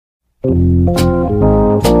Tell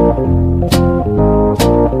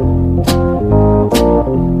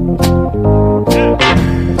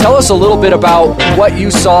us a little bit about what you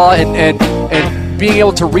saw and being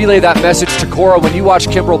able to relay that message to Cora when you watched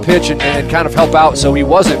Kimbrel pitch and kind of help out so he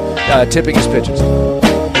wasn't tipping his pitches.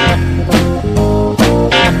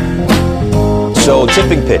 So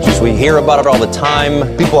tipping pitches, we hear about it all the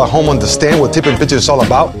time. People at home understand what tipping pitches is all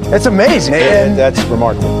about. It's amazing. And that's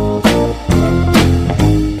remarkable.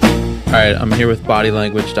 All right, I'm here with body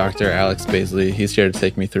language Dr. Alex Baisley. He's here to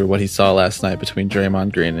take me through what he saw last night between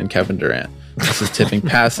Draymond Green and Kevin Durant. This is tipping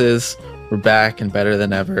passes. We're back and better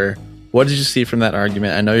than ever. What did you see from that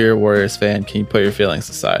argument? I know you're a Warriors fan. Can you put your feelings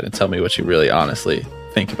aside and tell me what you really honestly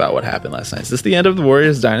think about what happened last night? Is this the end of the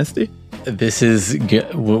Warriors dynasty? We're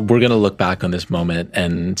going to look back on this moment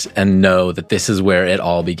and know that this is where it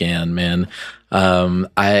all began, man.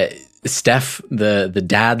 Steph, the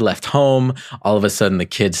dad left home. All of a sudden, the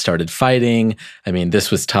kids started fighting. I mean, this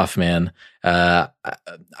was tough, man.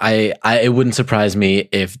 It wouldn't surprise me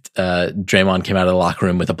if Draymond came out of the locker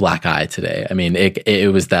room with a black eye today. I mean,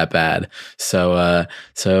 it was that bad. So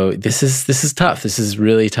this is tough. This is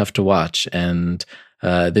really tough to watch, and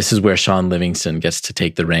this is where Sean Livingston gets to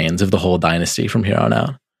take the reins of the whole dynasty from here on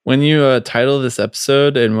out. When you title this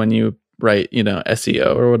episode and when you write,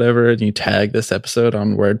 SEO or whatever, and you tag this episode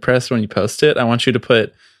on WordPress when you post it, I want you to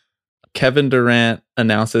put Kevin Durant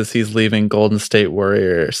announces he's leaving Golden State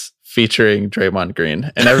Warriors featuring Draymond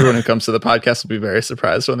Green. And everyone who comes to the podcast will be very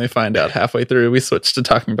surprised when they find out halfway through we switched to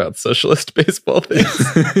talking about socialist baseball things.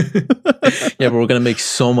 Yeah, but we're going to make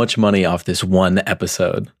so much money off this one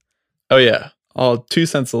episode. Oh, yeah. All 2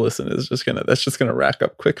 cents a listen is that's just gonna rack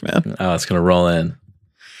up quick, man. Oh, it's gonna roll in.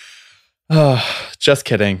 Oh, just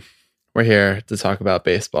kidding. We're here to talk about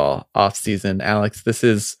baseball off season. Alex, this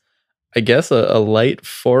is, I guess, a light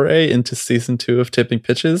foray into season 2 of Tipping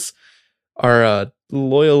Pitches. Our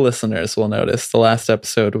loyal listeners will notice the last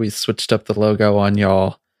episode we switched up the logo on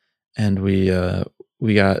y'all, and we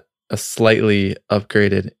got a slightly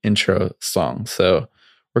upgraded intro song. So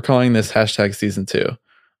we're calling this hashtag season 2.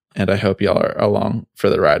 And I hope y'all are along for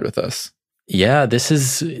the ride with us. Yeah,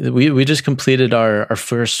 we just completed our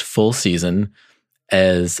first full season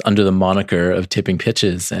as under the moniker of Tipping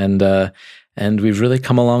Pitches, and we've really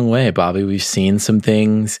come a long way, Bobby. We've seen some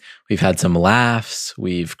things, we've had some laughs,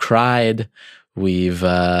 we've cried, we've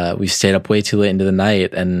stayed up way too late into the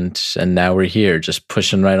night, and now we're here, just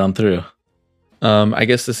pushing right on through. I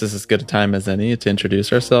guess this is as good a time as any to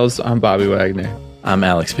introduce ourselves. I'm Bobby Wagner. I'm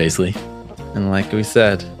Alex Baisley. And like we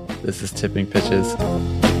said, this is Tipping Pitches.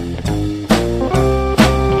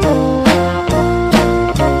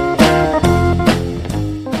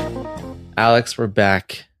 Alex, we're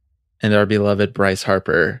back, and our beloved Bryce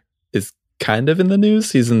Harper is kind of in the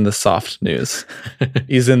news. He's in the soft news.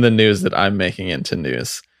 He's in the news that I'm making into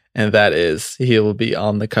news, and that is he will be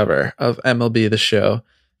on the cover of MLB The Show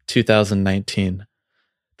 2019.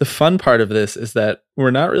 The fun part of this is that we're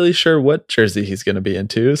not really sure what jersey he's going to be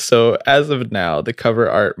into. So as of now, the cover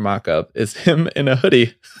art mock-up is him in a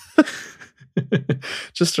hoodie.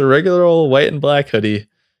 Just a regular old white and black hoodie.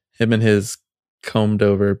 Him and his combed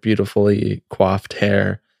over, beautifully coiffed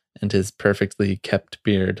hair and his perfectly kept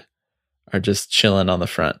beard are just chilling on the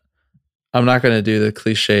front. I'm not going to do the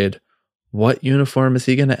cliched, what uniform is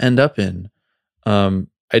he going to end up in?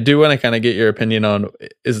 I do want to kind of get your opinion on,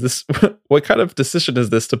 what kind of decision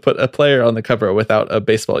is this to put a player on the cover without a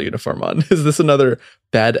baseball uniform on? Is this another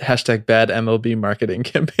bad MLB marketing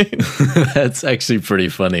campaign? That's actually pretty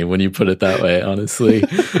funny when you put it that way, honestly.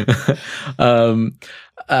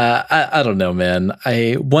 I don't know, man.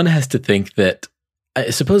 One has to think that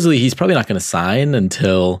supposedly he's probably not going to sign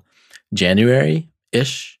until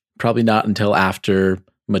January-ish. Probably not until after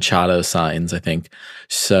Machado signs, I think.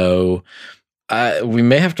 So we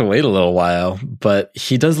may have to wait a little while, but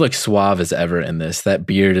he does look suave as ever in this. That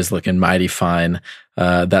beard is looking mighty fine.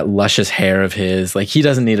 That luscious hair of his, like, he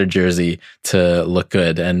doesn't need a jersey to look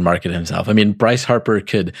good and market himself. I mean, Bryce Harper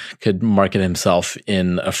could market himself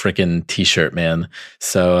in a freaking t-shirt, man.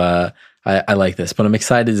 So I like this, but I'm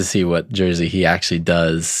excited to see what jersey he actually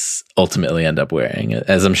does ultimately end up wearing,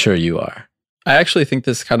 as I'm sure you are. I actually think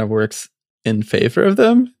this kind of works in favor of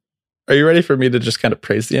them. Are you ready for me to just kind of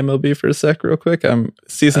praise the MLB for a sec real quick?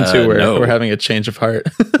 Season 2, we're having a change of heart.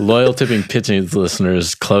 Loyal Tipping Pitches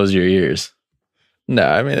listeners, close your ears. No,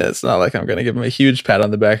 I mean, it's not like I'm going to give him a huge pat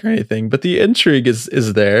on the back or anything, but the intrigue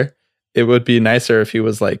is there. It would be nicer if he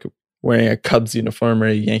was like wearing a Cubs uniform or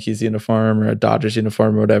a Yankees uniform or a Dodgers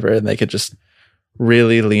uniform or whatever, and they could just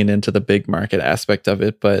really lean into the big market aspect of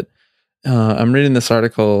it. But I'm reading this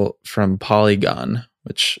article from Polygon,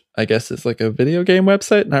 which I guess is like a video game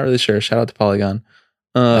website. Not really sure. Shout out to Polygon.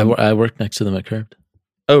 I work next to them at Curved.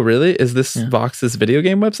 Oh, really? Is this Vox's video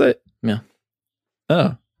game website? Yeah.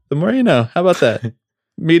 Oh, the more you know. How about that?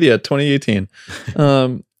 Media 2018.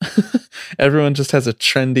 Everyone just has a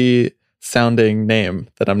trendy sounding name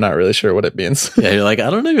that I'm not really sure what it means. Yeah, you're like, I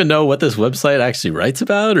don't even know what this website actually writes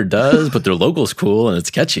about or does, but their logo's cool and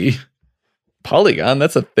it's catchy. Polygon,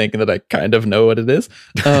 that's a thing that I kind of know what it is.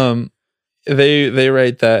 They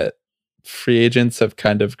write that free agents have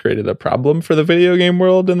kind of created a problem for the video game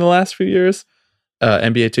world in the last few years.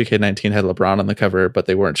 NBA 2K19 had LeBron on the cover, but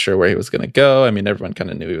they weren't sure where he was going to go. I mean, everyone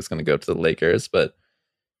kind of knew he was going to go to the Lakers, but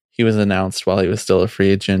he was announced while he was still a free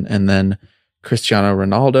agent. And then Cristiano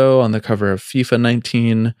Ronaldo on the cover of FIFA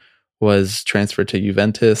 19 was transferred to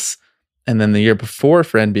Juventus. And then the year before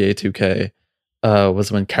for NBA 2K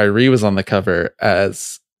was when Kyrie was on the cover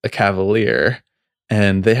as a Cavalier.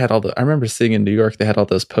 And they had I remember seeing in New York, they had all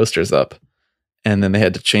those posters up. And then they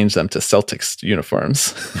had to change them to Celtics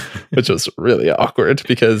uniforms, which was really awkward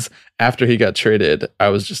because after he got traded, I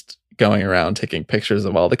was just going around taking pictures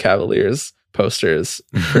of all the Cavaliers posters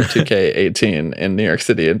for 2K18 in New York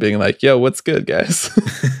City and being like, yo, what's good, guys?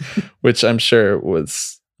 Which I'm sure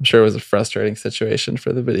was a frustrating situation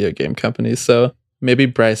for the video game companies. So maybe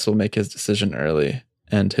Bryce will make his decision early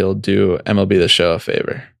and he'll do MLB The Show a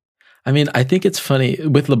favor. I mean, I think it's funny.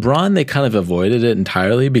 With LeBron, they kind of avoided it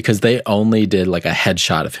entirely because they only did like a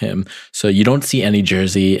headshot of him. So you don't see any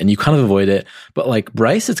jersey and you kind of avoid it. But like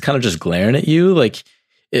Bryce, it's kind of just glaring at you. Like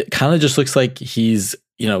it kind of just looks like he's,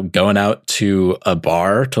 going out to a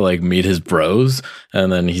bar to like meet his bros.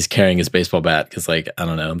 And then he's carrying his baseball bat because like, I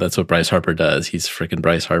don't know, that's what Bryce Harper does. He's freaking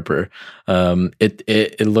Bryce Harper.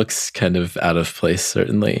 It looks kind of out of place,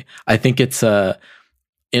 certainly. I think it's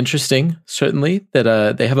interesting, certainly,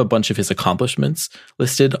 that they have a bunch of his accomplishments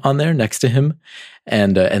listed on there next to him,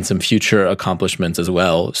 and some future accomplishments as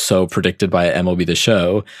well. So predicted by MLB The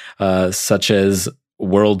Show, such as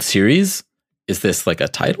World Series. Is this like a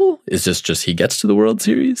title? Is this just he gets to the World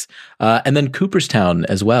Series? And then Cooperstown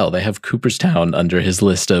as well. They have Cooperstown under his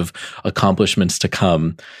list of accomplishments to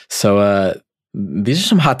come. So these are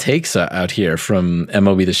some hot takes out here from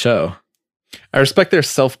MLB The Show. I respect their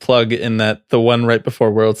self-plug in that the one right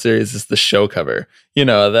before World Series is the show cover.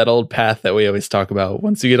 That old path that we always talk about.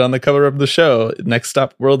 Once you get on the cover of the show, next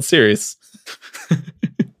stop, World Series.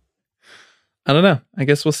 I don't know. I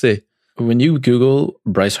guess we'll see. When you Google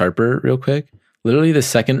Bryce Harper real quick, literally the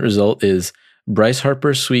second result is Bryce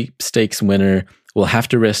Harper sweepstakes winner will have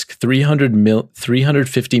to risk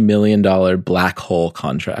 $350 million black hole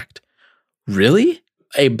contract. Really?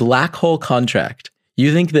 A black hole contract?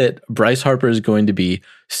 You think that Bryce Harper is going to be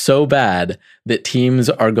so bad that teams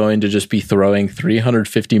are going to just be throwing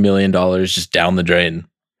 $350 million just down the drain?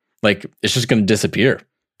 Like, it's just going to disappear.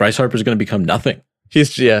 Bryce Harper is going to become nothing.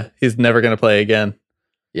 He's never going to play again.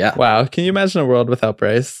 Yeah. Wow. Can you imagine a world without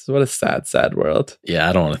Bryce? What a sad, sad world. Yeah,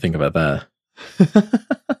 I don't want to think about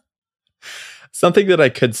that. Something that I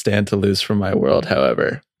could stand to lose from my world,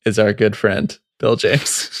 however, is our good friend, Bill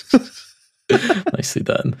James. Nicely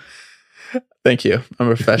done. Thank you. I'm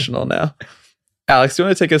a professional now. Alex, do you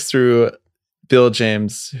want to take us through Bill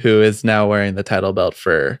James, who is now wearing the title belt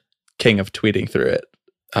for King of Tweeting Through It?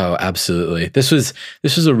 Oh, absolutely. This was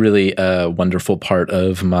a really wonderful part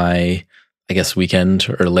of my, I guess, weekend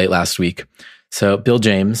or late last week. So Bill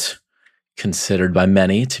James, considered by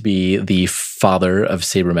many to be the father of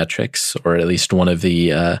sabermetrics, or at least one of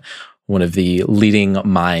the leading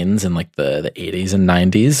minds in like the 80s and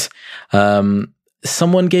 90s.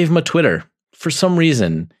 Someone gave him a Twitter for some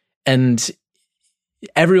reason. And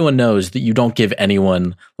everyone knows that you don't give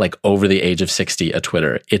anyone like over the age of 60 a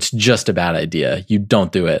Twitter. It's just a bad idea. You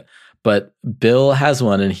don't do it. But Bill has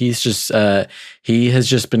one, and he has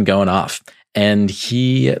just been going off. And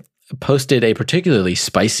he posted a particularly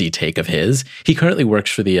spicy take of his. He currently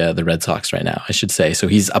works for the Red Sox right now, I should say. So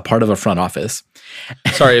he's a part of a front office.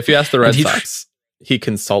 Sorry, if you ask the Red Sox, he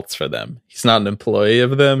consults for them. He's not an employee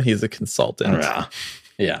of them. He's a consultant.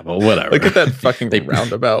 Yeah, but whatever. Look at that fucking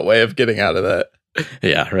roundabout way of getting out of that.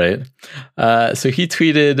 Yeah, right. So he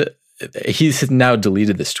tweeted, he's now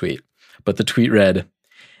deleted this tweet, but the tweet read,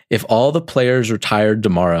 "If all the players retired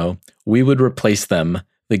tomorrow, we would replace them.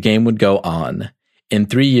 The game would go on. In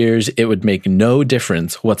 3 years, it would make no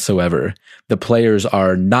difference whatsoever. The players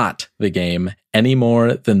are not the game any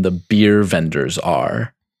more than the beer vendors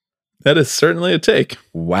are." That is certainly a take.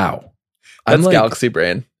 Wow. That's like, Galaxy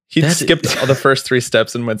Brain. He skipped all the first 3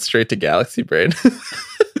 steps and went straight to Galaxy Brain.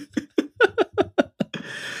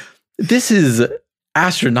 This is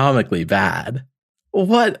astronomically bad.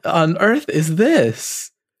 What on earth is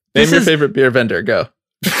this? Name your favorite beer vendor. Go.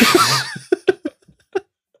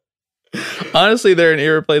 Honestly, they're an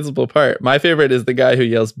irreplaceable part. My favorite is the guy who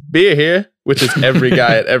yells "beer here," which is every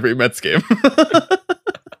guy at every Mets game.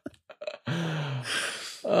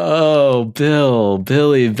 Oh,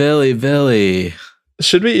 Billy.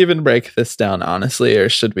 Should we even break this down honestly, or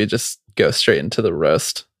should we just go straight into the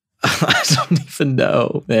roast? I don't even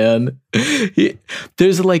know, man.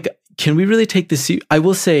 There's like, can we really take this? I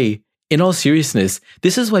will say, in all seriousness,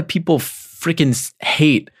 this is why people freaking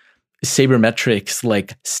hate sabermetrics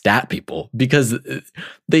like stat people, because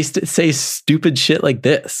they say stupid shit like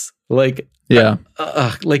this. Like, yeah,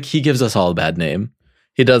 like he gives us all a bad name.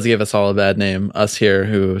 He does give us all a bad name. Us here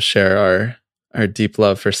who share our deep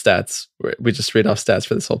love for stats. We just read off stats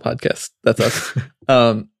for this whole podcast. That's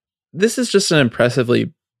us. This is just an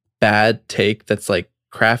impressively bad take that's like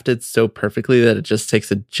crafted so perfectly that it just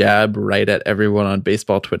takes a jab right at everyone on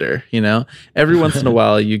baseball Twitter. You know, every once in a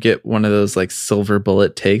while you get one of those like silver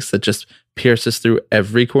bullet takes that just pierces through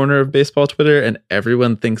every corner of baseball Twitter and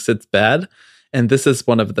everyone thinks it's bad. And this is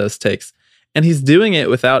one of those takes. And he's doing it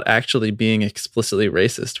without actually being explicitly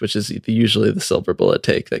racist, which is usually the silver bullet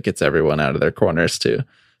take that gets everyone out of their corners to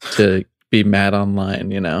be mad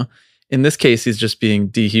online, you know. In this case, he's just being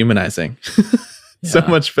dehumanizing. So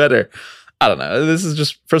much better. I don't know. This is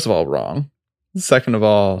just, first of all, wrong. Second of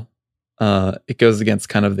all, it goes against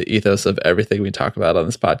kind of the ethos of everything we talk about on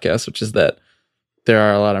this podcast, which is that there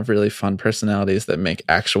are a lot of really fun personalities that make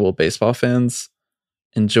actual baseball fans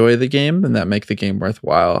enjoy the game and that make the game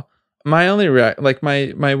worthwhile. My only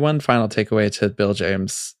my one final takeaway to Bill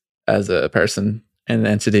James as a person and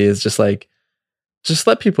entity is just like, just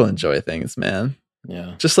let people enjoy things, man.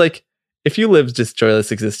 Yeah. Just like, if you live this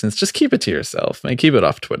joyless existence, just keep it to yourself and keep it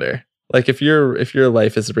off Twitter. Like if your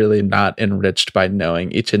life is really not enriched by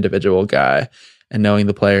knowing each individual guy and knowing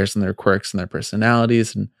the players and their quirks and their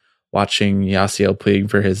personalities and watching Yasiel Puig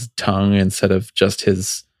for his tongue instead of just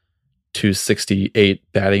his 268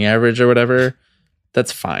 batting average or whatever,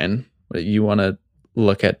 that's fine. But you want to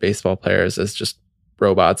look at baseball players as just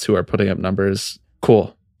robots who are putting up numbers.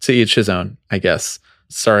 Cool. To each his own, I guess.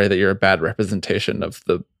 Sorry that you're a bad representation of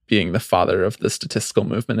being the father of the statistical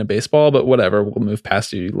movement in baseball, but whatever. We'll move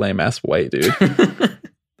past you lame ass white dude.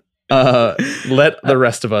 Let the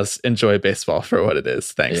rest of us enjoy baseball for what it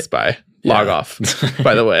is. Thanks. Bye. Log off.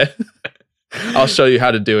 By the way, I'll show you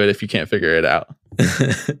how to do it if you can't figure it out.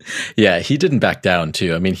 Yeah, he didn't back down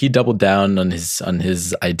too. I mean, he doubled down on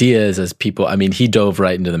his ideas as people. I mean, he dove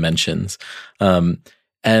right into the mentions.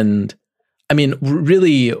 And I mean,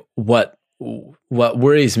 really what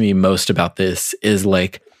worries me most about this is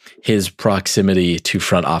like his proximity to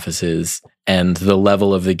front offices and the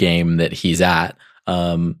level of the game that he's at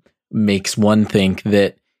makes one think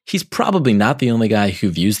that he's probably not the only guy who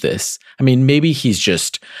views this. I mean, maybe he's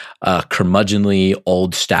just a curmudgeonly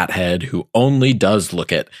old stat head who only does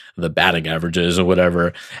look at the batting averages or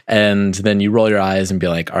whatever. And then you roll your eyes and be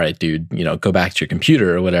like, all right, dude, you know, go back to your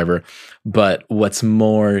computer or whatever. But what's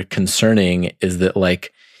more concerning is that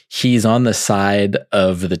like he's on the side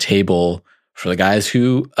of the table for the guys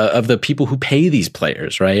who, of the people who pay these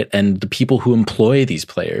players, right? And the people who employ these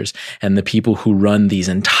players and the people who run these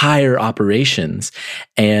entire operations.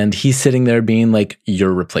 And he's sitting there being like,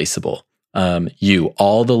 you're replaceable.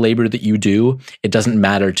 All the labor that you do, it doesn't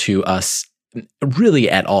matter to us really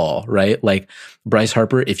at all, right? Like Bryce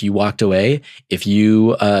Harper, if you walked away, if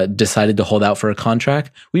you decided to hold out for a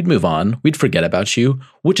contract, we'd move on. We'd forget about you,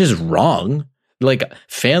 which is wrong. Like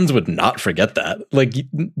fans would not forget that. Like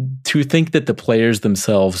to think that the players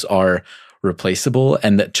themselves are replaceable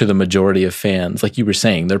and that to the majority of fans, like you were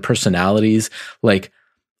saying, their personalities, like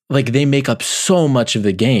they make up so much of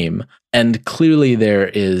the game. And clearly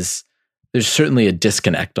there's certainly a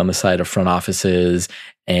disconnect on the side of front offices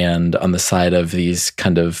and on the side of these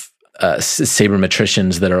kind of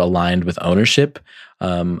sabermetricians that are aligned with ownership.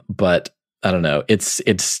 But I don't know. It's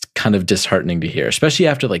kind of disheartening to hear, especially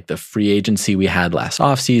after like the free agency we had last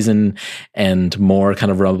offseason and more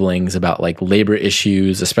kind of rumblings about like labor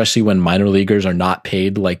issues, especially when minor leaguers are not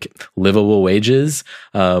paid like livable wages.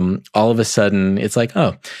 All of a sudden it's like,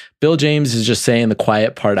 oh, Bill James is just saying the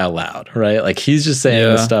quiet part out loud, right? Like he's just saying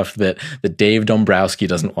the stuff that Dave Dombrowski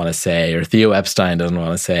doesn't want to say or Theo Epstein doesn't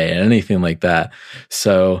want to say and anything like that.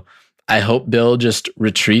 So I hope Bill just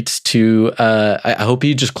retreats to, I hope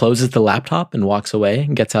he just closes the laptop and walks away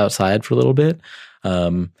and gets outside for a little bit.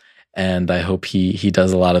 And I hope he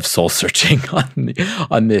does a lot of soul searching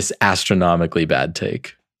on this astronomically bad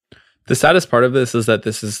take. The saddest part of this is that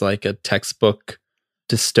this is like a textbook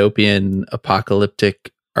dystopian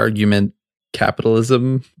apocalyptic argument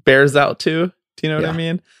capitalism bears out to. Do you know what I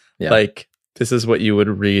mean? Yeah. Like this is what you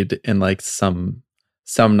would read in like some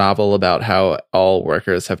novel about how all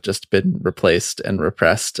workers have just been replaced and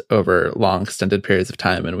repressed over long extended periods of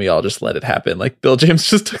time, and we all just let it happen. Like Bill James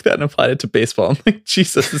just took that and applied it to baseball. I'm like,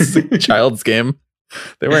 Jesus, this is a child's game.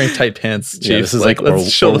 They're wearing tight pants, Chiefs. Yeah, this is like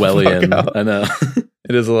Orwellian. I know.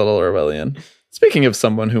 It is a little Orwellian. Speaking of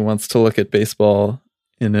someone who wants to look at baseball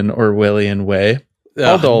in an Orwellian way,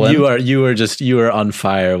 Paul Dolan. You are on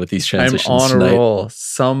fire with these transitions. I'm on tonight. a roll.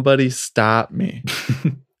 Somebody stop me.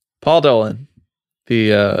 Paul Dolan,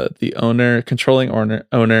 the owner, controlling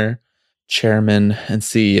owner, chairman, and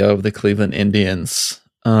CEO of the Cleveland Indians.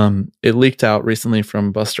 It leaked out recently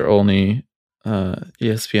from Buster Olney,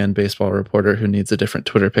 ESPN baseball reporter who needs a different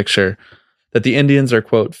Twitter picture, that the Indians are,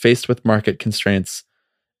 quote, faced with market constraints,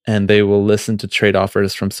 and they will listen to trade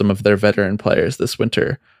offers from some of their veteran players this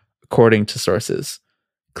winter, according to sources.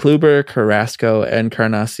 Kluber, Carrasco,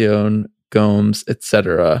 Encarnacion, Gomes,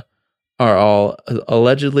 etc. are all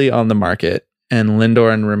allegedly on the market, and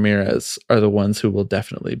Lindor and Ramirez are the ones who will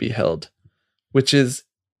definitely be held, which is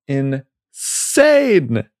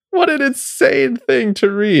insane. What an insane thing to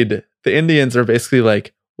read. The Indians are basically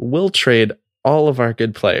like, we'll trade all of our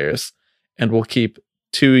good players and we'll keep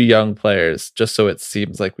 2 young players just so it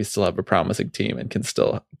seems like we still have a promising team and can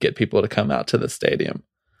still get people to come out to the stadium.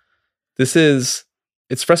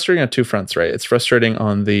 It's frustrating on 2 fronts, right? It's frustrating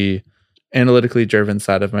on the analytically driven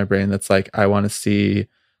side of my brain that's like, I want to see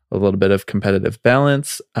a little bit of competitive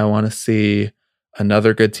balance. I want to see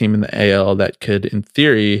another good team in the AL that could, in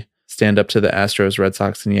theory, stand up to the Astros, Red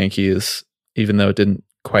Sox, and Yankees, even though it didn't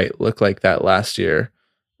quite look like that last year.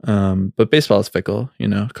 But baseball is fickle,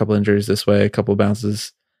 a couple injuries this way, a couple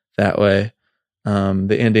bounces that way.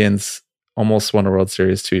 The Indians almost won a World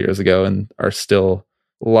Series 2 years ago and are still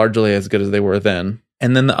largely as good as they were then.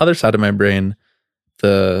 And then the other side of my brain,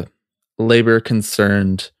 the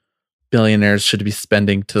labor-concerned billionaires should be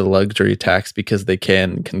spending to the luxury tax because they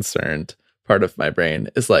can concerned part of my brain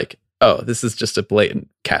is like, oh, this is just a blatant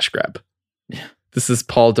cash grab. Yeah. This is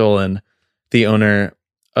Paul Dolan, the owner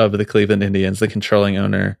of the Cleveland Indians, the controlling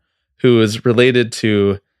owner, who is related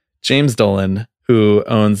to James Dolan, who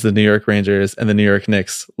owns the New York Rangers and the New York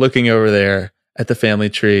Knicks, looking over there at the family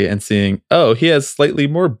tree and seeing, oh, he has slightly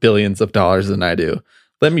more billions of dollars than I do.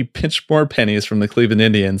 Let me pinch more pennies from the Cleveland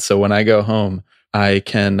Indians so when I go home, I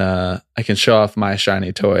can show off my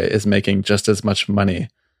shiny toy is making just as much money.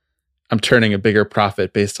 I'm turning a bigger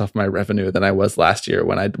profit based off my revenue than I was last year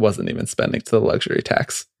when I wasn't even spending to the luxury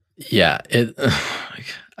tax. Yeah.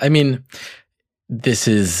 I mean, this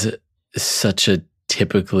is such a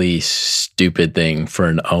typically stupid thing for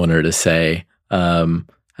an owner to say.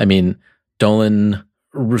 I mean, Dolan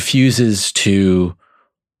refuses to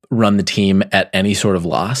run the team at any sort of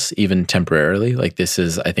loss, even temporarily. Like this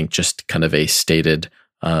is, I think, just kind of a stated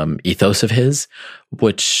ethos of his,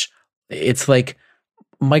 which it's like,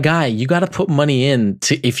 my guy, you got to put money in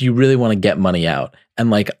to if you really want to get money out.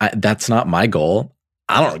 And like, that's not my goal.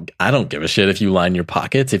 I don't give a shit if you line your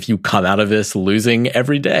pockets, if you come out of this losing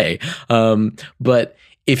every day. But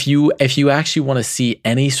if you actually want to see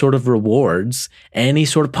any sort of rewards, any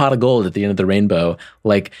sort of pot of gold at the end of the rainbow,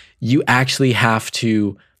 like you actually have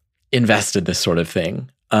to invest in this sort of thing.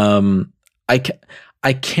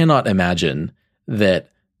 I cannot imagine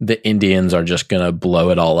that the Indians are just going to blow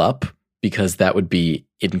it all up, because that would be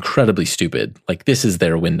incredibly stupid. Like this is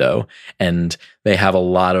their window and they have a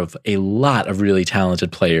lot of really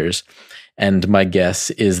talented players. And my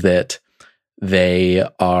guess is that they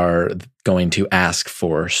are going to ask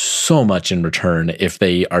for so much in return if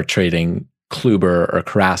they are trading Kluber or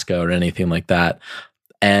Carrasco or anything like that.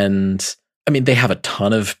 And I mean, they have a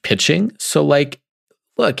ton of pitching. So like,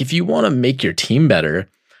 look, if you want to make your team better,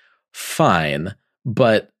 fine,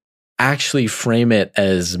 but actually frame it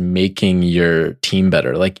as making your team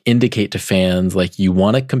better. Like indicate to fans, like you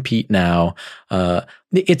want to compete now.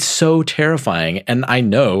 It's so terrifying. And I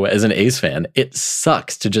know as an A's fan, it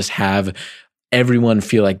sucks to just have everyone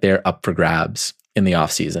feel like they're up for grabs in the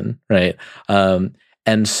offseason, right?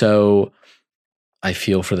 And so I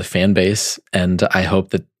feel for the fan base, and I hope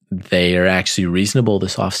that they are actually reasonable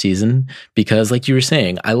this offseason, because like you were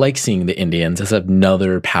saying, I like seeing the Indians as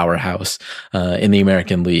another powerhouse in the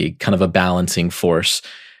American League, kind of a balancing force.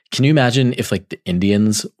 Can you imagine if like the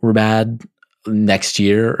Indians were bad next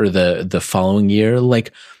year or the following year?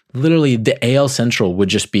 Like literally the AL Central would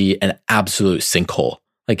just be an absolute sinkhole.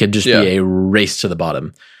 Like it'd just be a race to the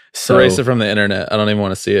bottom. So erase it from the internet. I don't even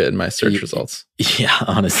want to see it in my search results. Yeah,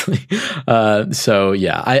 honestly. So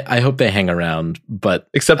yeah, I hope they hang around, but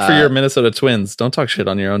except for your Minnesota Twins, don't talk shit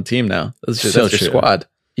on your own team now. That's your squad.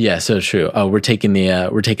 Yeah, so true. Oh, we're taking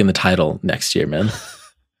the title next year, man.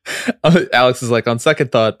 Alex is like, on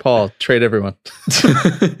second thought, Paul, trade everyone.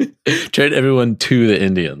 Trade everyone to the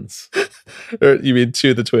Indians. Or you mean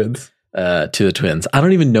to the Twins? To the Twins. I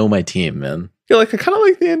don't even know my team, man. You're like, I kind of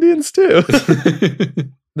like the Indians too.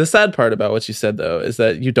 The sad part about what you said, though, is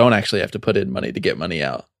that you don't actually have to put in money to get money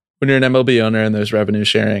out. When you're an MLB owner and there's revenue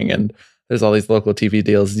sharing and there's all these local TV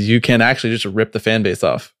deals, you can actually just rip the fan base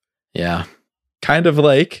off. Yeah. Kind of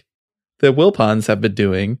like the Wilpons have been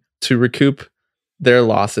doing to recoup their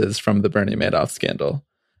losses from the Bernie Madoff scandal.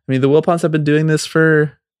 I mean, the Wilpons have been doing this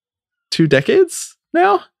for 2 decades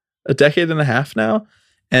now, a decade and a half now,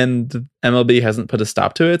 and MLB hasn't put a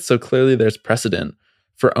stop to it. So clearly there's precedent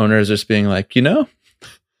for owners just being like, I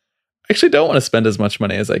actually don't want to spend as much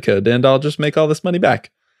money as I could, and I'll just make all this money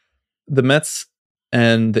back. The Mets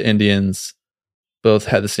and the Indians both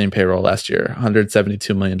had the same payroll last year,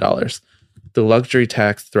 $172 million. The luxury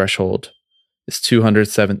tax threshold is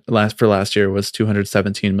last year was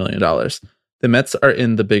 $217 million. The Mets are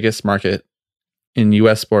in the biggest market in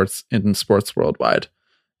U.S. sports, in sports worldwide.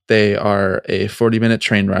 They are a 40-minute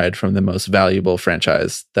train ride from the most valuable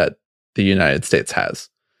franchise that the United States has.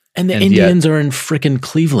 And the Indians are in frickin'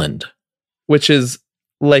 Cleveland, which is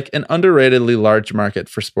like an underratedly large market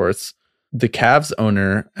for sports. The Cavs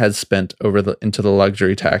owner has spent into the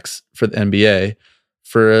luxury tax for the NBA.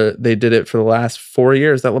 They did it for the last 4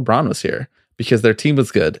 years that LeBron was here because their team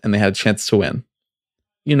was good and they had a chance to win.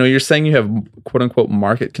 You're saying you have quote unquote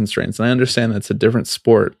market constraints, and I understand that's a different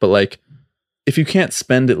sport, but like, if you can't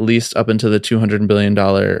spend at least up into the $200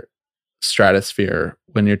 billion stratosphere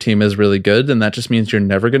when your team is really good, then that just means you're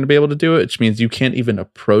never going to be able to do it, which means you can't even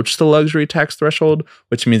approach the luxury tax threshold,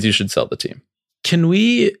 which means you should sell the team. Can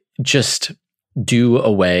we just do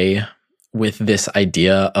away with this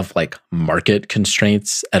idea of like market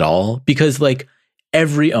constraints at all? Because like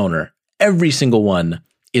every owner, every single one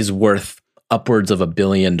is worth upwards of $1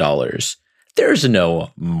 billion. There's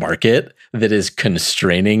no market that is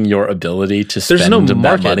constraining your ability to spend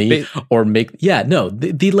that money or make. Yeah, no,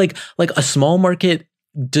 the like a small market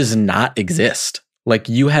does not exist. Like,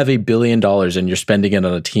 you have $1 billion and you're spending it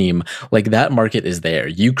on a team. Like, that market is there.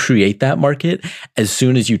 You create that market as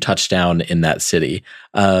soon as you touch down in that city.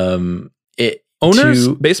 Baseball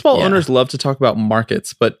owners love to talk about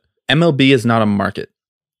markets, but MLB is not a market.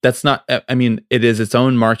 That's not, I mean, it is its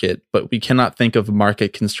own market, but we cannot think of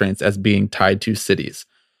market constraints as being tied to cities.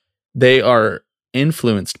 They are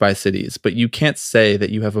influenced by cities, but you can't say that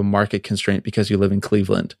you have a market constraint because you live in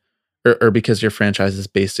Cleveland or because your franchise is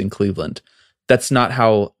based in Cleveland. That's not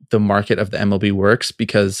how the market of the MLB works,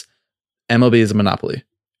 because MLB is a monopoly.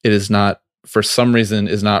 It is not, for some reason,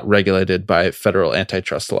 is not regulated by federal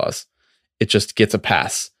antitrust laws. It just gets a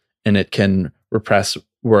pass and it can repress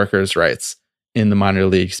workers' rights in the minor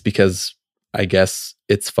leagues because I guess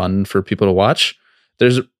it's fun for people to watch.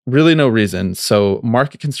 There's really no reason. So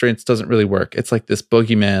market constraints doesn't really work. It's like this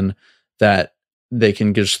boogeyman that they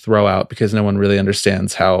can just throw out because no one really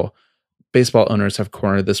understands how baseball owners have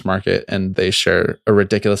cornered this market, and they share a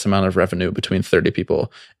ridiculous amount of revenue between 30 people,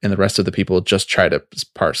 and the rest of the people just try to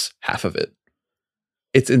parse half of it.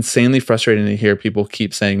 It's insanely frustrating to hear people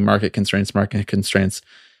keep saying market constraints, market constraints.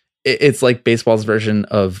 It's like baseball's version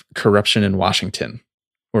of corruption in Washington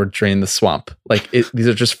or drain the swamp. Like, these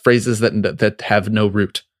are just phrases that have no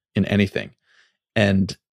root in anything,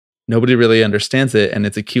 and nobody really understands it. And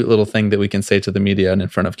it's a cute little thing that we can say to the media and in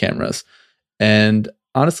front of cameras. And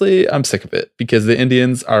honestly, I'm sick of it because the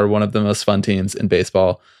Indians are one of the most fun teams in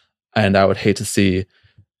baseball. And I would hate to see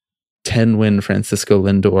 10-win Francisco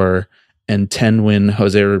Lindor and 10-win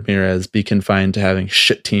Jose Ramirez be confined to having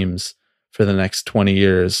shit teams for the next 20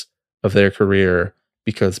 years of their career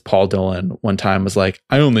because Paul Dolan one time was like,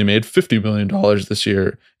 I only made $50 million this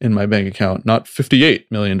year in my bank account, not $58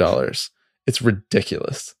 million. It's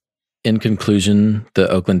ridiculous. In conclusion, the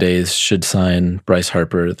Oakland A's should sign Bryce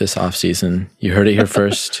Harper this offseason. You heard it here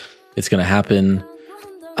first. It's going to happen.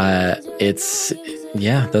 That's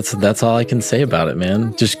all I can say about it,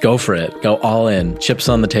 man. Just go for it. Go all in. Chips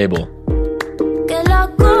on the table.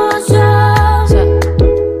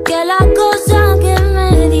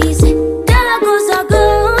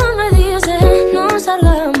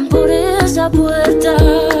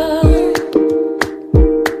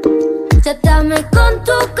 Con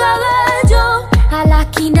tu cabello a la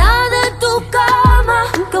esquina de tu cama,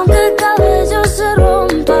 que aunque el cabello se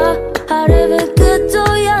rompa, haré ver que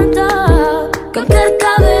estoy harta. Que aunque el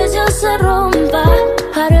cabello se rompa,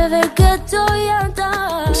 haré ver que estoy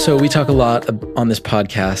harta. So we talk a lot on this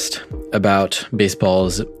podcast about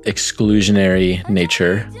baseball's exclusionary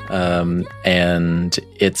nature and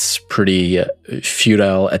its pretty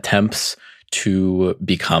futile attempts to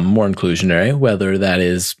become more inclusionary, whether that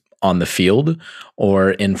is on the field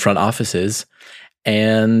or in front offices.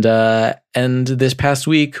 And this past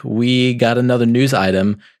week, we got another news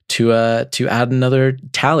item to add another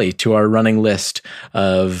tally to our running list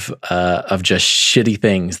of just shitty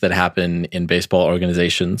things that happen in baseball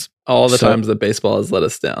organizations. All the times that baseball has let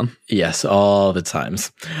us down. Yes, all the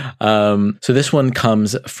times. So this one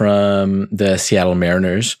comes from the Seattle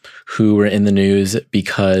Mariners, who were in the news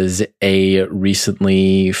because a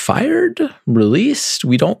recently released,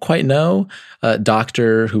 we don't quite know,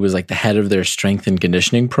 doctor who was like the head of their strength and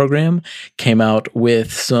conditioning program came out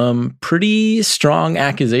with some pretty strong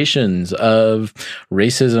accusations of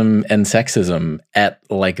racism and sexism at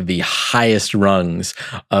like the highest rungs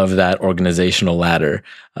of that organizational ladder.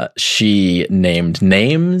 She named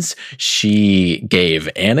names. She gave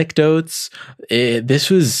anecdotes. This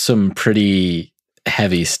was some pretty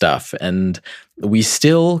heavy stuff, and we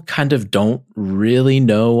still kind of don't really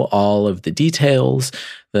know all of the details.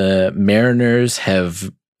 The Mariners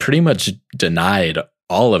have pretty much denied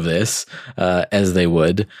all of this, as they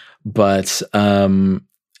would, but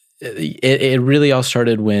it really all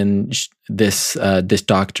started when this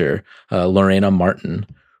doctor, Lorena Martin,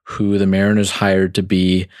 who the Mariners hired to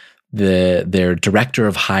be their director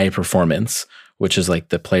of high performance, which is like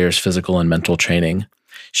the players' physical and mental training.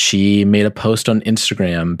 She made a post on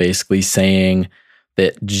Instagram basically saying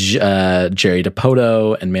that Jerry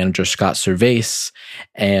Dipoto and manager Scott Servais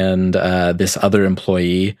and this other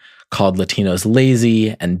employee called Latinos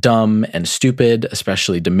lazy and dumb and stupid,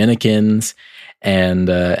 especially Dominicans.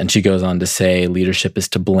 And she goes on to say leadership is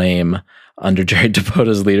to blame. Under Jerry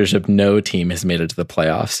Dipoto's leadership, no team has made it to the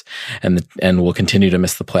playoffs, and will continue to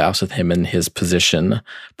miss the playoffs with him in his position.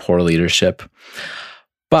 Poor leadership.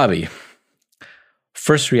 Bobby,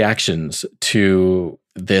 first reactions to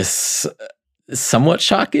this somewhat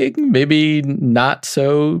shocking, maybe not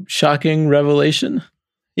so shocking revelation?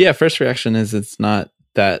 Yeah, first reaction is it's not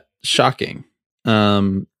that shocking.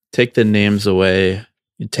 Take the names away,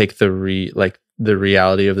 you take the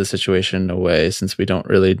reality of the situation away, since we don't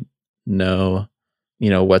really know,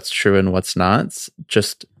 what's true and what's not.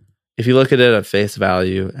 Just if you look at it at face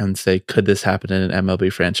value and say, could this happen in an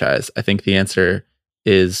MLB franchise? I think the answer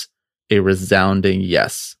is a resounding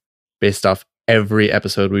yes, based off every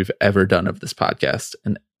episode we've ever done of this podcast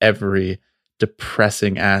and every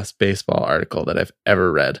depressing ass baseball article that I've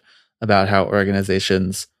ever read about how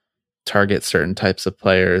organizations target certain types of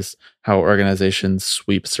players, how organizations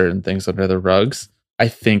sweep certain things under the rugs. I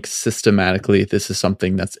think systematically this is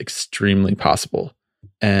something that's extremely possible.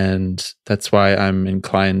 And that's why I'm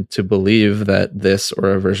inclined to believe that this or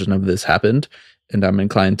a version of this happened. And I'm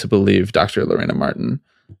inclined to believe Dr. Lorena Martin.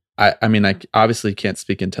 I mean, I obviously can't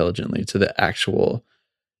speak intelligently to the actual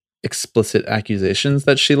explicit accusations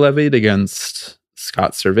that she levied against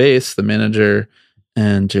Scott Servais, the manager,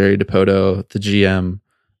 and Jerry Dipoto, the GM.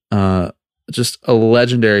 Just a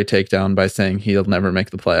legendary takedown by saying he'll never make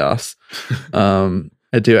the playoffs.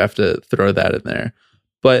 I do have to throw that in there.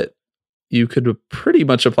 But you could pretty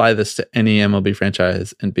much apply this to any MLB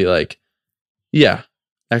franchise and be like, yeah,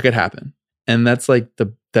 that could happen. And that's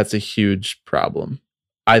a huge problem.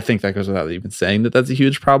 I think that goes without even saying that that's a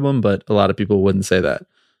huge problem, but a lot of people wouldn't say that.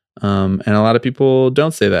 And a lot of people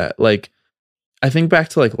don't say that. Like, I think back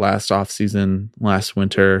to like last offseason, last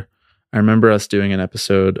winter, I remember us doing an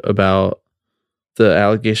episode about the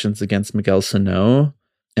allegations against Miguel Sano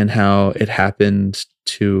and how it happened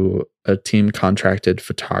to a team contracted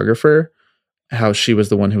photographer, how she was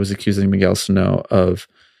the one who was accusing Miguel Sano of,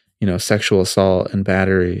 sexual assault and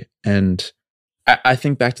battery. And I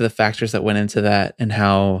think back to the factors that went into that and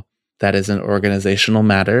how that is an organizational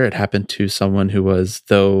matter. It happened to someone who was,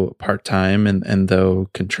 though part-time and though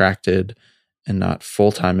contracted and not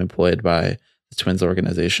full-time employed by the Twins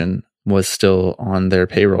organization, was still on their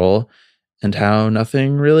payroll, and how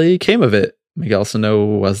nothing really came of it. Miguel Sano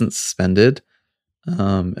wasn't suspended,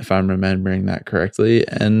 if I'm remembering that correctly,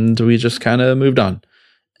 and we just kind of moved on.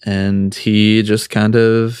 And he just kind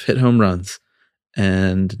of hit home runs.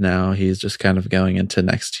 And now he's just kind of going into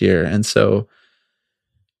next year. And so,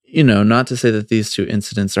 not to say that these two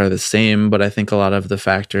incidents are the same, but I think a lot of the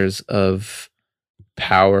factors of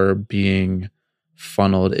power being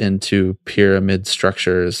funneled into pyramid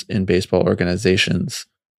structures in baseball organizations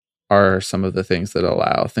are some of the things that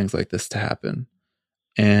allow things like this to happen.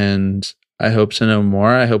 And I hope to know more.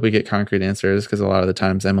 I hope we get concrete answers, because a lot of the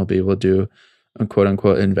times MLB will do a quote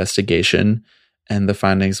unquote investigation and the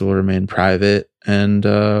findings will remain private, and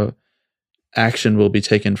action will be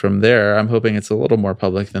taken from there. I'm hoping it's a little more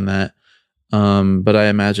public than that. But I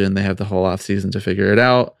imagine they have the whole off season to figure it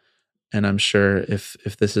out. And I'm sure if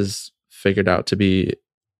this is figured out to be,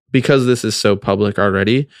 because this is so public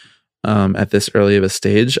already at this early of a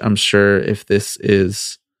stage. I'm sure if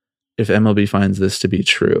MLB finds this to be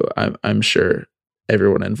true, I'm sure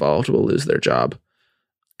everyone involved will lose their job.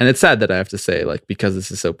 And it's sad that I have to say, like, because this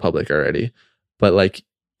is so public already, but like,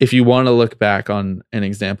 if you want to look back on an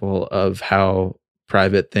example of how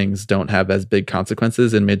private things don't have as big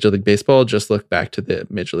consequences in Major League Baseball, just look back to the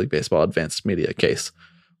Major League Baseball advanced media case,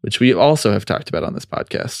 which we also have talked about on this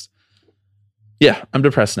podcast. Yeah, I'm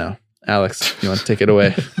depressed now. Alex, you want to take it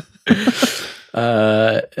away?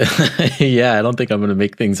 Yeah, I don't think I'm going to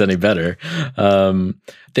make things any better.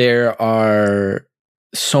 There are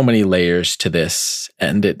so many layers to this,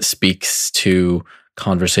 and it speaks to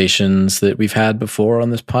conversations that we've had before on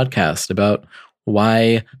this podcast about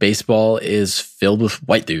why baseball is filled with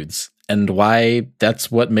white dudes and why that's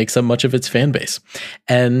what makes up much of its fan base.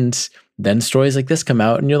 And then stories like this come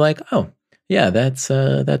out and you're like, oh, yeah,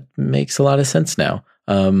 that makes a lot of sense now.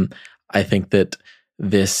 I think that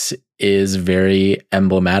this is very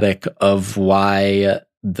emblematic of why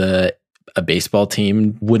a baseball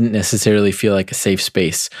team wouldn't necessarily feel like a safe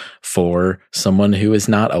space for someone who is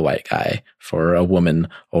not a white guy, for a woman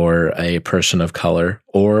or a person of color,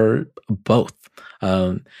 or both.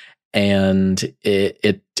 And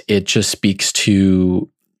it just speaks to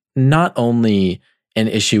not only an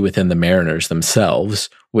issue within the Mariners themselves,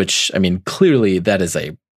 which, I mean, clearly that is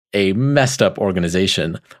a messed up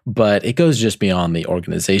organization, but it goes just beyond the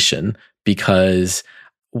organization, because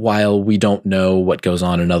while we don't know what goes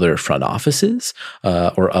on in other front offices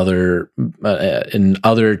or in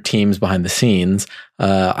other teams behind the scenes,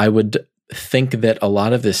 I would think that a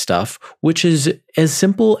lot of this stuff, which is as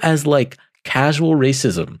simple as like casual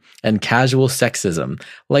racism and casual sexism,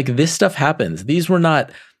 like this stuff happens. These were not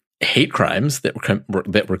hate crimes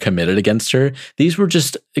that were committed against her. These were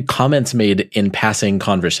just comments made in passing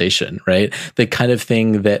conversation, right? The kind of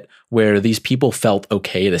thing that where these people felt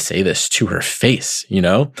okay to say this to her face, you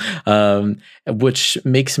know, which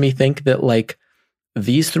makes me think that like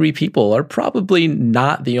these three people are probably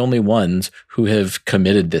not the only ones who have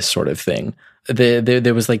committed this sort of thing.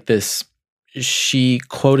 There was like this. She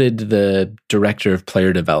quoted the director of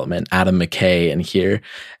player development, Adam McKay, in here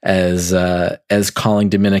as calling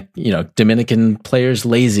Dominican players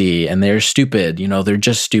lazy and they're stupid. You know, they're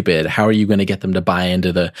just stupid. How are you going to get them to buy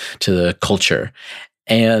into the culture?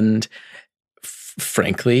 And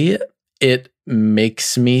frankly, it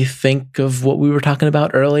makes me think of what we were talking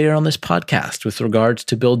about earlier on this podcast with regards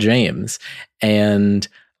to Bill James and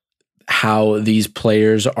how these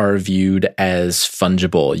players are viewed as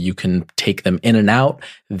fungible. You can take them in and out.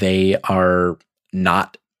 They are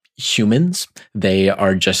not humans. They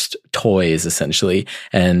are just toys, essentially,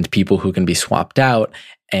 and people who can be swapped out,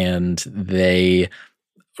 and they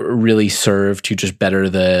really serve to just better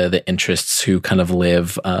the interests who kind of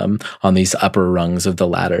live on these upper rungs of the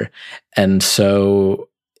ladder. And so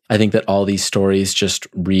I think that all these stories just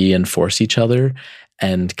reinforce each other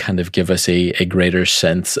and kind of give us a greater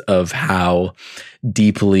sense of how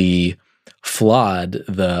deeply flawed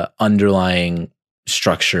the underlying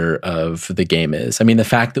structure of the game is. I mean, the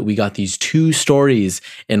fact that we got these two stories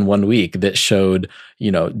in 1 week that showed,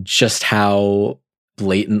 you know, just how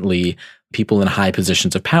blatantly people in high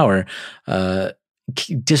positions of power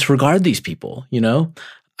disregard these people, you know,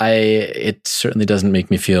 it certainly doesn't make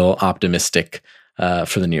me feel optimistic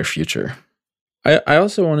for the near future. I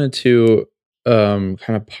also wanted to kind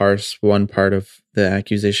of parse one part of the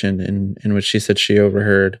accusation in which she said she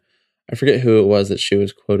overheard. I forget who it was that she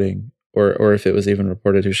was quoting, or if it was even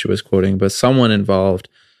reported who she was quoting, but someone involved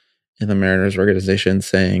in the Mariners organization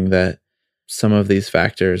saying that some of these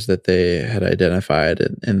factors that they had identified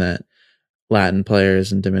in that Latin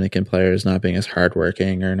players and Dominican players not being as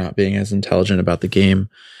hardworking or not being as intelligent about the game,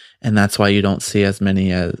 and that's why you don't see as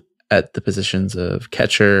many at the positions of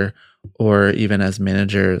catcher or even as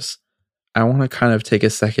managers. I want to kind of take a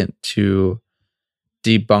second to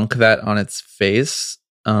debunk that on its face,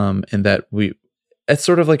 in that it's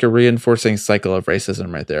sort of like a reinforcing cycle of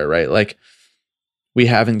racism right there, right? Like, we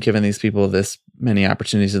haven't given these people this many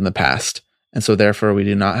opportunities in the past, and so therefore we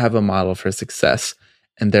do not have a model for success,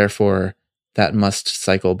 and therefore that must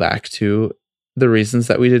cycle back to the reasons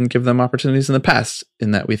that we didn't give them opportunities in the past,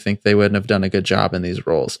 in that we think they wouldn't have done a good job in these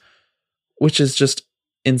roles, which is just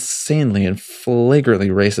insanely and flagrantly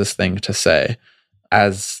racist thing to say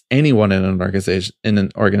as anyone in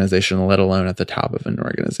an organization, let alone at the top of an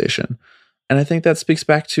organization. And I think that speaks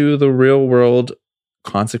back to the real world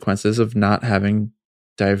consequences of not having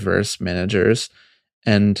diverse managers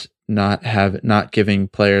and not giving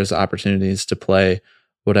players opportunities to play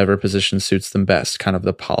whatever position suits them best, kind of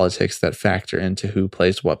the politics that factor into who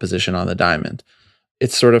plays what position on the diamond.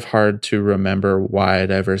 It's sort of hard to remember why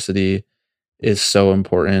diversity is so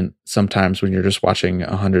important sometimes when you're just watching a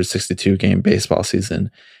 162 game baseball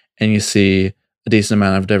season and you see a decent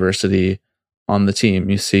amount of diversity on the team.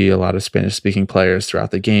 You see a lot of Spanish speaking players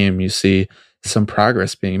throughout the game. You see some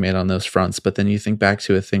progress being made on those fronts. But then you think back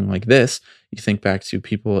to a thing like this, you think back to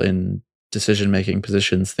people in decision-making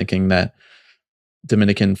positions thinking that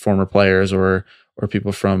Dominican former players or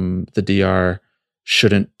people from the DR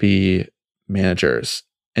shouldn't be managers.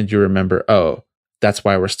 And you remember, oh, that's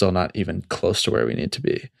why we're still not even close to where we need to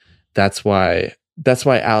be. That's why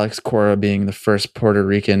Alex Cora being the first Puerto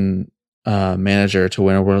Rican manager to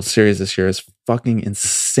win a World Series this year is fucking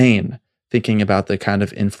insane, thinking about the kind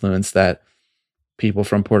of influence that people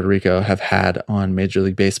from Puerto Rico have had on Major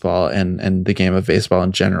League Baseball and the game of baseball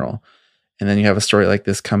in general. And then you have a story like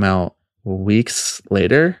this come out weeks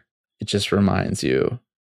later. It just reminds you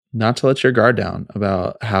not to let your guard down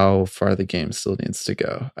about how far the game still needs to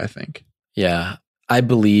go, I think. Yeah, I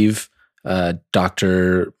believe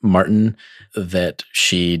Dr. Martin that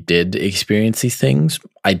she did experience these things.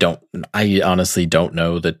 I honestly don't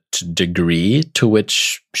know the degree to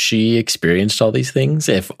which she experienced all these things.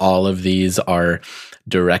 If all of these are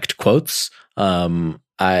direct quotes, if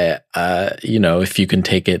you can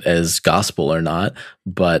take it as gospel or not,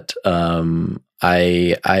 but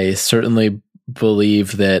I certainly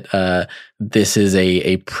believe that this is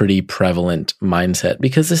a pretty prevalent mindset,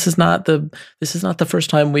 because this is not the first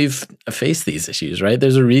time we've faced these issues, right?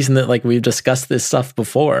 There's a reason that like we've discussed this stuff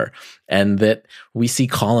before, and that we see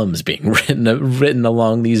columns being written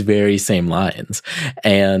along these very same lines.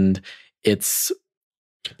 And it's,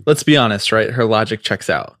 let's be honest, right? Her logic checks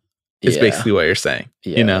out. It's basically what you're saying.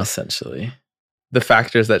 Yeah, essentially. The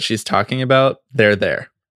factors that she's talking about, they're there.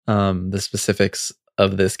 The specifics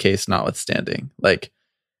of this case notwithstanding, like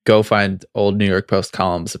go find old New York Post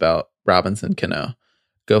columns about Robinson Cano.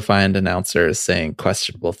 Go find announcers saying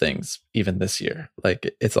questionable things even this year.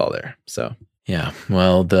 Like it's all there. So yeah,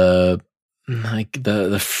 well, the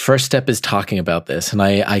first step is talking about this, and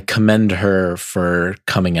I commend her for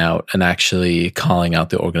coming out and actually calling out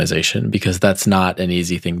the organization, because that's not an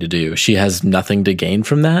easy thing to do. She has nothing to gain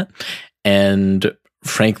from that, and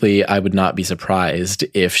frankly, I would not be surprised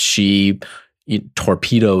if she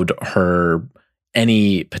torpedoed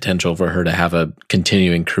any potential for her to have a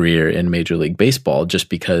continuing career in Major League Baseball, just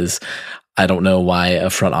because I don't know why a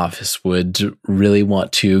front office would really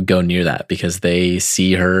want to go near that, because they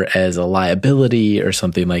see her as a liability or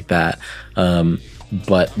something like that.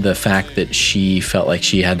 But the fact that she felt like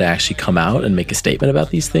she had to actually come out and make a statement about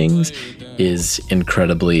these things is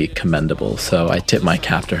incredibly commendable. So I tip my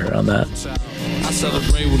cap to her on that. I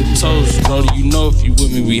celebrate with a toast, bro. You know if you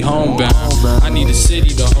with me, we homebound. I need a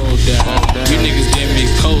city to hold down. You niggas gave me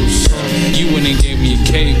a coast. You went and gave me a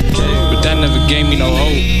cape, but that never gave me no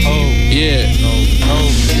hope. Yeah,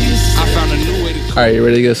 I found a new way to. All right, you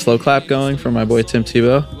ready to get a slow clap going for my boy Tim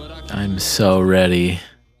Tebow? I'm so ready.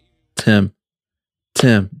 Tim.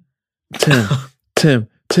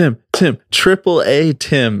 Triple A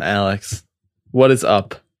Tim, Alex. What is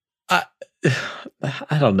up? I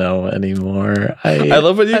don't know anymore. I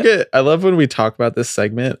love when we talk about this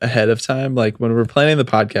segment ahead of time. Like when we're planning the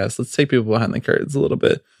podcast, let's take people behind the curtains a little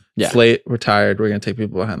bit. Yeah. It's late, we're tired, we're going to take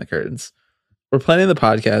people behind the curtains. We're planning the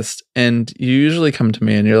podcast, and you usually come to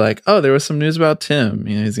me and you're like, oh, there was some news about Tim.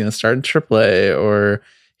 You know, he's going to start in AAA, or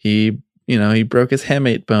he broke his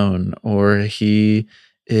hamate bone, or he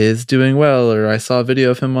is doing well, or I saw a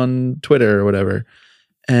video of him on Twitter or whatever.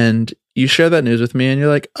 And you share that news with me and you're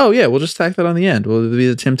like, oh yeah, we'll just tack that on the end. We'll be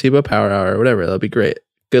the Tim Tebow Power Hour or whatever. That'll be great.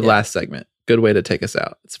 Good last segment. Good way to take us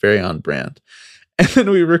out. It's very on brand. And then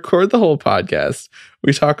we record the whole podcast.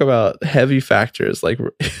 We talk about heavy factors like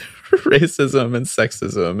racism and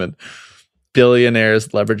sexism and billionaires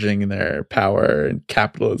leveraging their power and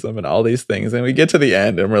capitalism and all these things. And we get to the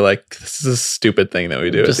end and we're like, this is a stupid thing that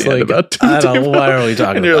we do just at the end about Tim Tebow. Why are we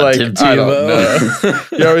talking and you're about like, Tim I don't Tebow? know.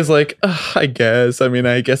 You're always like, I guess I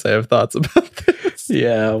have thoughts about this.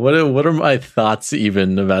 Yeah. What are my thoughts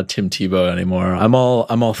even about Tim Tebow anymore? I'm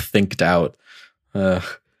all thinked out. I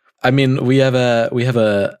mean, we have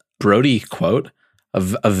a Brody quote,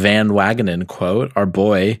 a Van Wagenen quote, our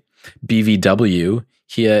boy BVW.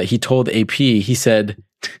 He told AP, he said,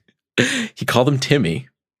 he called him Timmy,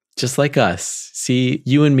 just like us. See,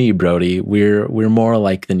 you and me, Brody, we're more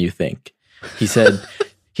alike than you think. He said,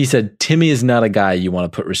 Timmy is not a guy you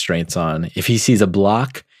want to put restraints on. If he sees a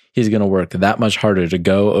block, he's going to work that much harder to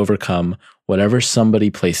go overcome whatever somebody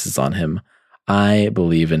places on him. I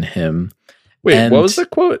believe in him. Wait, And- what was the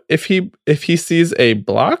quote? If he sees a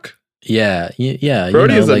block, Yeah.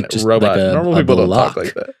 Brody is like a just robot. like Normal a people don't block. talk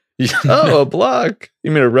like that. Oh, a block.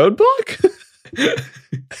 You mean a roadblock?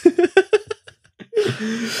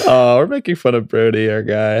 Oh, we're making fun of Brody, our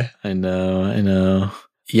guy. I know.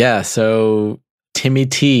 Yeah, so Timmy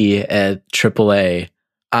T at AAA.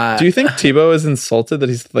 Do you think Tebow is insulted that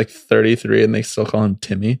he's like 33 and they still call him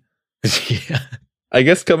Timmy? Yeah. I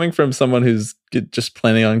guess coming from someone who's just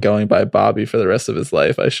planning on going by Bobby for the rest of his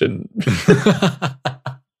life, I shouldn't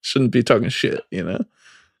be talking shit, you know?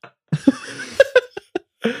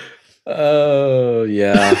 Oh,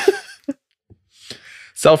 yeah.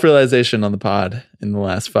 Self-realization on the pod in the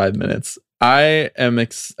last 5 minutes. I am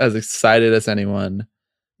as excited as anyone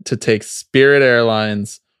to take Spirit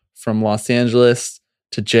Airlines from Los Angeles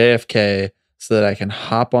to JFK so that I can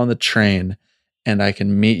hop on the train and I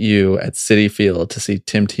can meet you at Citi Field to see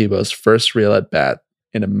Tim Tebow's first real at bat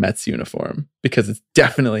in a Mets uniform, because it's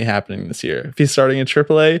definitely happening this year. If he's starting in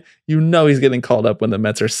AAA, you know he's getting called up when the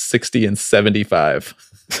Mets are 60 and 75.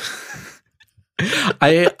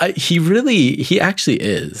 He actually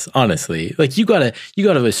is, honestly. Like you gotta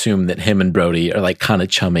assume that him and Brody are like kind of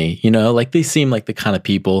chummy, you know, like they seem like the kind of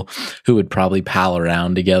people who would probably pal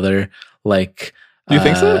around together. Like, do you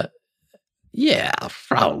think so? Yeah,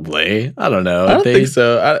 probably. I don't know. I don't think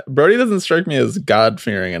so. Brody doesn't strike me as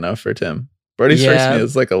God-fearing enough for Tim. Brody strikes me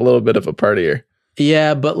as like a little bit of a partier.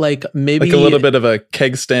 Yeah, but like maybe like a little bit of a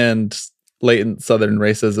keg stand, latent Southern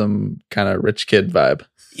racism kind of rich kid vibe.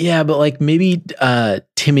 Yeah, but like maybe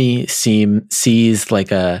Timmy sees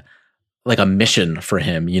like a mission for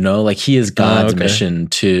him, you know, like he is God's mission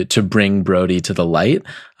to bring Brody to the light,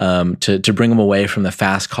 to bring him away from the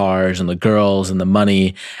fast cars and the girls and the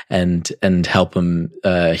money, and help him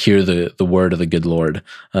hear the word of the good Lord.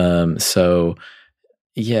 So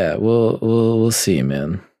yeah, we'll see,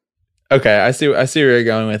 man. Okay, I see where you're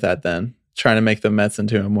going with that. Then trying to make the Mets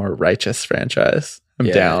into a more righteous franchise. I'm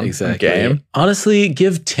down. Exactly. I'm game. Honestly,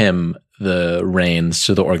 give Tim the reins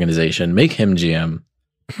to the organization. Make him GM.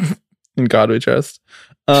 In God we trust.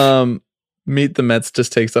 Meet the Mets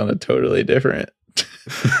just takes on a totally different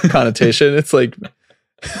connotation. It's like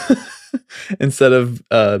instead of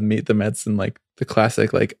Meet the Mets in like the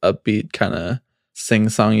classic like upbeat kind of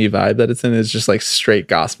sing-songy vibe that it's in, is just like straight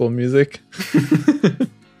gospel music.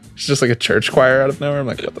 It's just like a church choir out of nowhere. I'm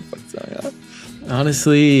like, what the fuck's going on?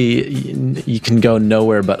 Honestly, you can go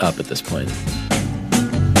nowhere but up at this point.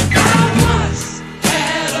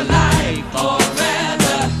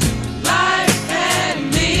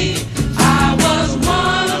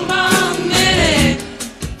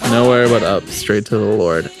 Nowhere but up, straight to the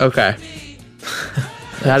Lord. Okay.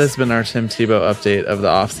 That has been our Tim Tebow update of the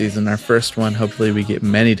offseason. Our first one. Hopefully we get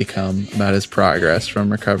many to come about his progress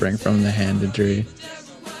from recovering from the hand injury.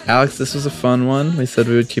 Alex, this was a fun one. We said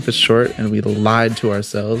we would keep it short, and we lied to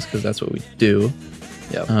ourselves because that's what we do.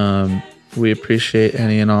 Yep. We appreciate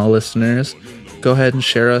any and all listeners. Go ahead and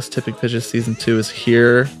share us. Tipping Pitches Season 2 is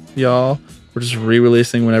here, y'all. We're just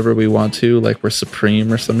re-releasing whenever we want to, like we're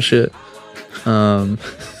Supreme or some shit.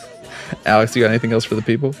 Alex, you got anything else for the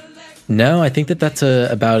people? No, I think that's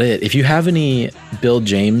about it. If you have any Bill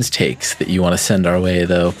James takes that you want to send our way,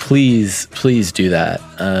 though, please do that.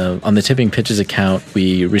 On the Tipping Pitches account,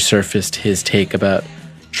 we resurfaced his take about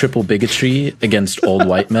triple bigotry against old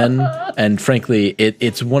white men. And frankly,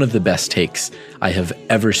 it's one of the best takes I have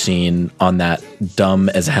ever seen on that dumb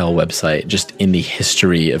as hell website, just in the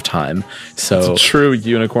history of time. So it's a true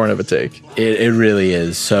unicorn of a take. It really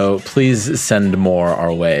is. So please send more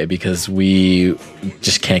our way because we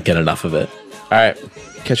just can't get enough of it. All right.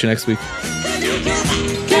 Catch you next week.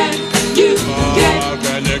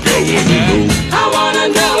 I wanna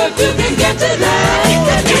know if you can get to that.